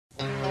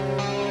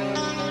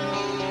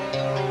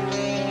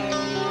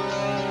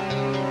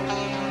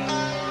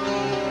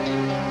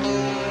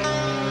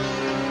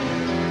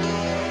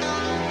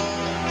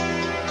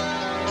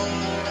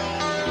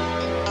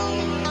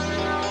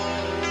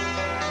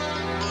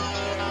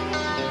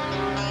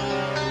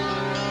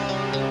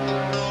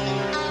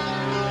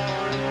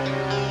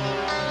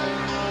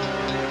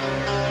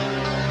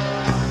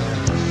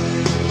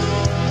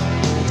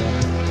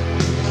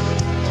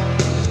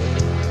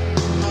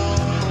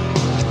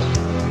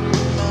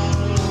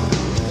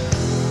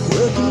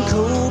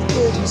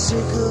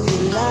sick of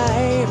your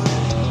life,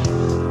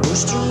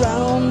 pushed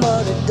around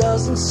but it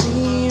doesn't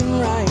seem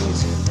right.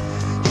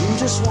 You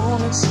just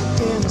wanted some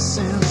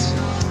innocence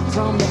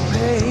from the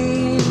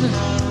pain.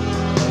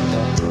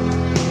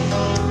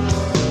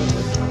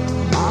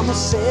 Mama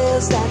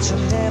says that you'll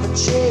never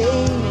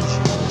change.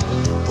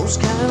 Those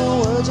kind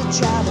of words are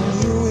driving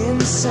you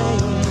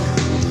insane.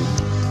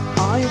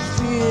 Are you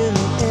feeling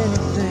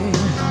anything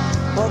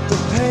but the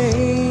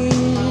pain?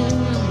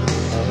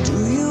 Do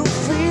you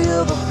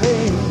feel the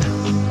pain?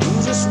 You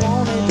just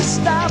wanted to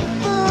stop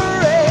the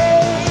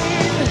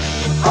rain.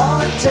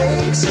 All it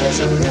takes is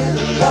a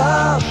little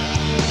love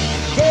to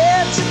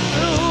get you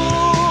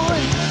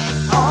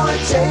through. All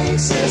it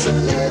takes is a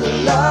little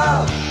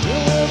love.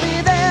 We'll be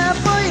there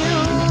for you.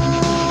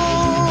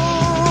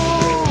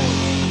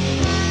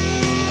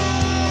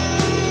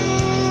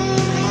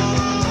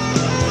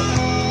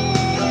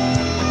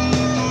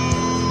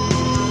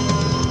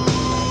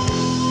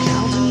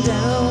 Counting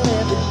down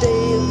every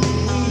day of the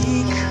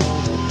week,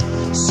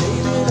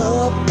 saving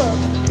up but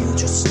the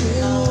future's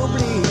still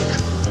bleak.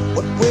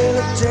 What will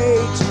it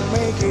take to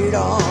make it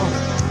all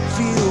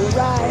feel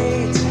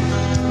right?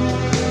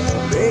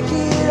 Make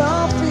it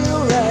all feel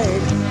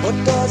right. What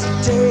does it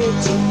take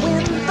to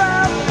win the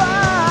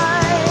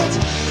fight?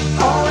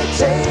 All it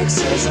takes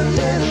is a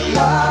little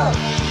love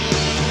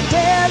to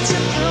get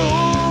you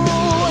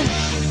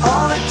through.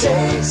 All it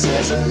takes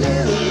is a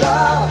little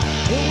love,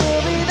 and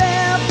we'll be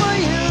there for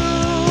you.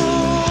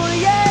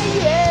 Yeah,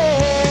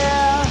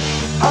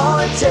 yeah. All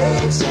it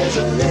takes is a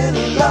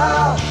little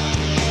love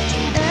to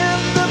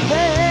end the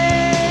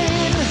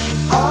pain.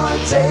 All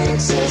it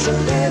takes is a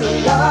little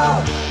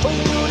love for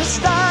you to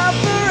stop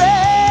the rain.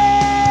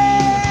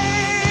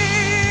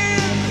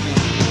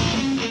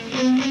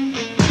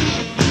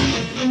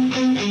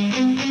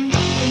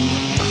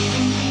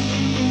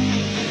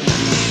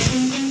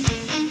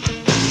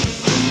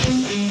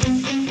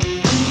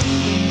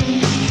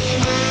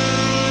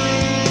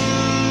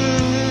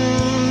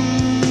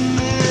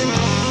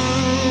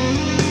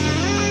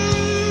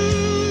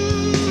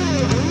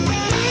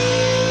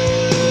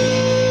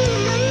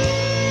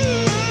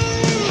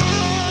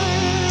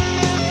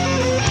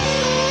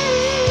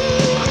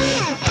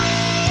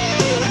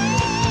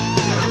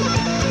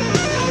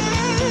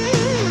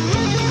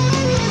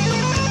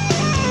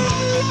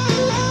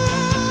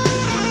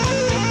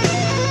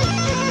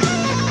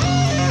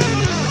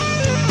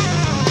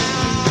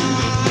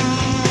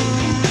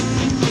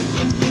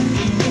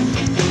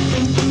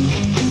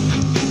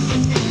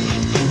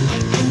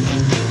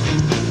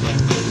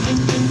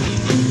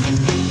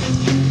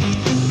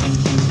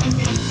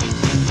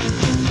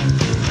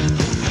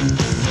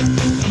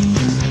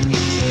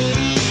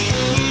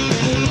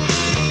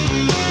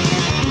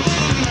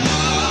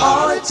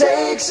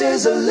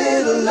 Is a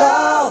little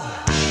love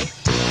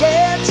to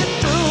get you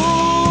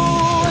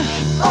through.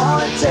 All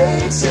it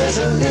takes is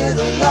a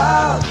little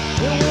love,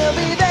 and we'll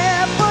be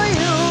there for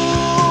you.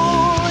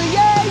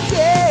 Yeah,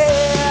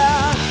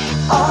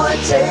 yeah. All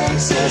it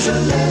takes is a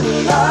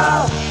little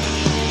love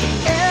to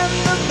end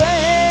the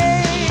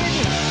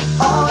pain.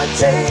 All it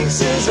takes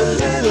is a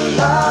little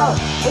love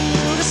for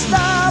you to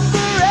stop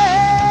the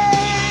rain.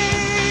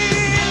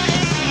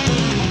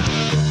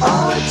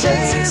 All it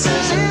takes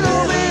is a little